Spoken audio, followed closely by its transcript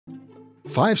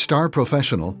Five-Star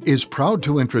Professional is proud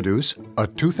to introduce a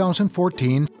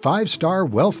 2014 Five-Star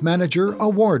Wealth Manager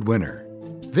Award winner.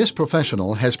 This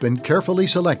professional has been carefully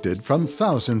selected from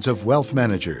thousands of wealth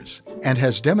managers and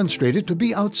has demonstrated to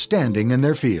be outstanding in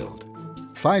their field.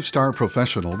 Five-Star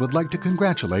Professional would like to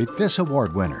congratulate this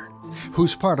award winner,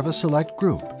 who's part of a select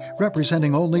group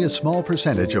representing only a small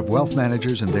percentage of wealth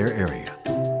managers in their area.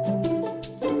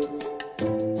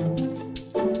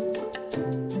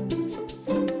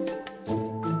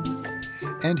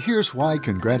 And here's why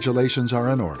congratulations are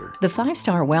in order. The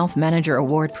Five-Star Wealth Manager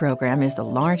Award Program is the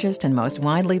largest and most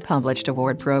widely published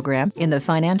award program in the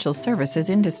financial services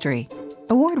industry.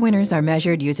 Award winners are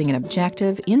measured using an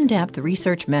objective, in-depth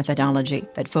research methodology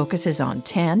that focuses on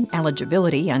 10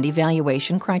 eligibility and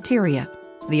evaluation criteria.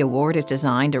 The award is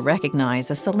designed to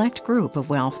recognize a select group of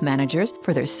wealth managers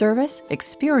for their service,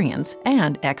 experience,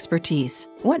 and expertise.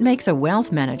 What makes a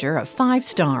wealth manager a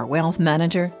five-star wealth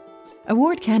manager?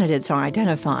 Award candidates are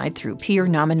identified through peer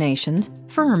nominations,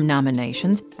 firm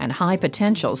nominations, and high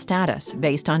potential status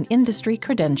based on industry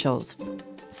credentials.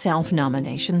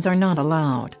 Self-nominations are not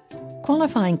allowed.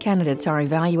 Qualifying candidates are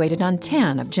evaluated on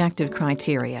 10 objective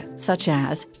criteria, such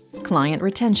as client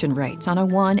retention rates on a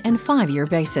 1- and 5-year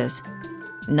basis,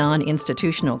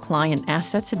 non-institutional client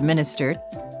assets administered,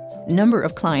 number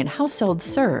of client households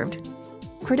served,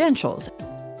 credentials,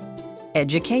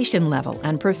 education level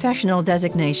and professional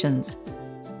designations,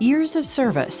 years of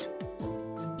service,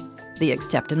 the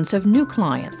acceptance of new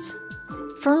clients,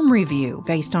 firm review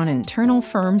based on internal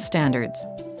firm standards,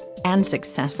 and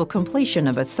successful completion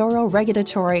of a thorough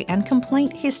regulatory and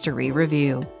complaint history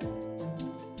review.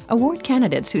 Award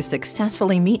candidates who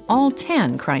successfully meet all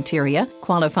 10 criteria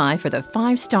qualify for the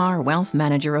Five-Star Wealth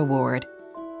Manager Award.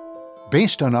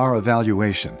 Based on our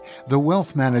evaluation, the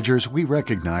wealth managers we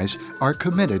recognize are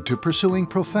committed to pursuing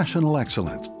professional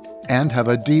excellence and have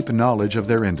a deep knowledge of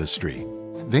their industry.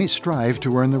 They strive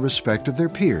to earn the respect of their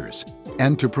peers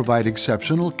and to provide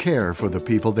exceptional care for the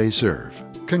people they serve.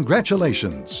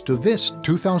 Congratulations to this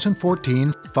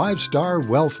 2014 Five-Star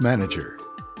Wealth Manager.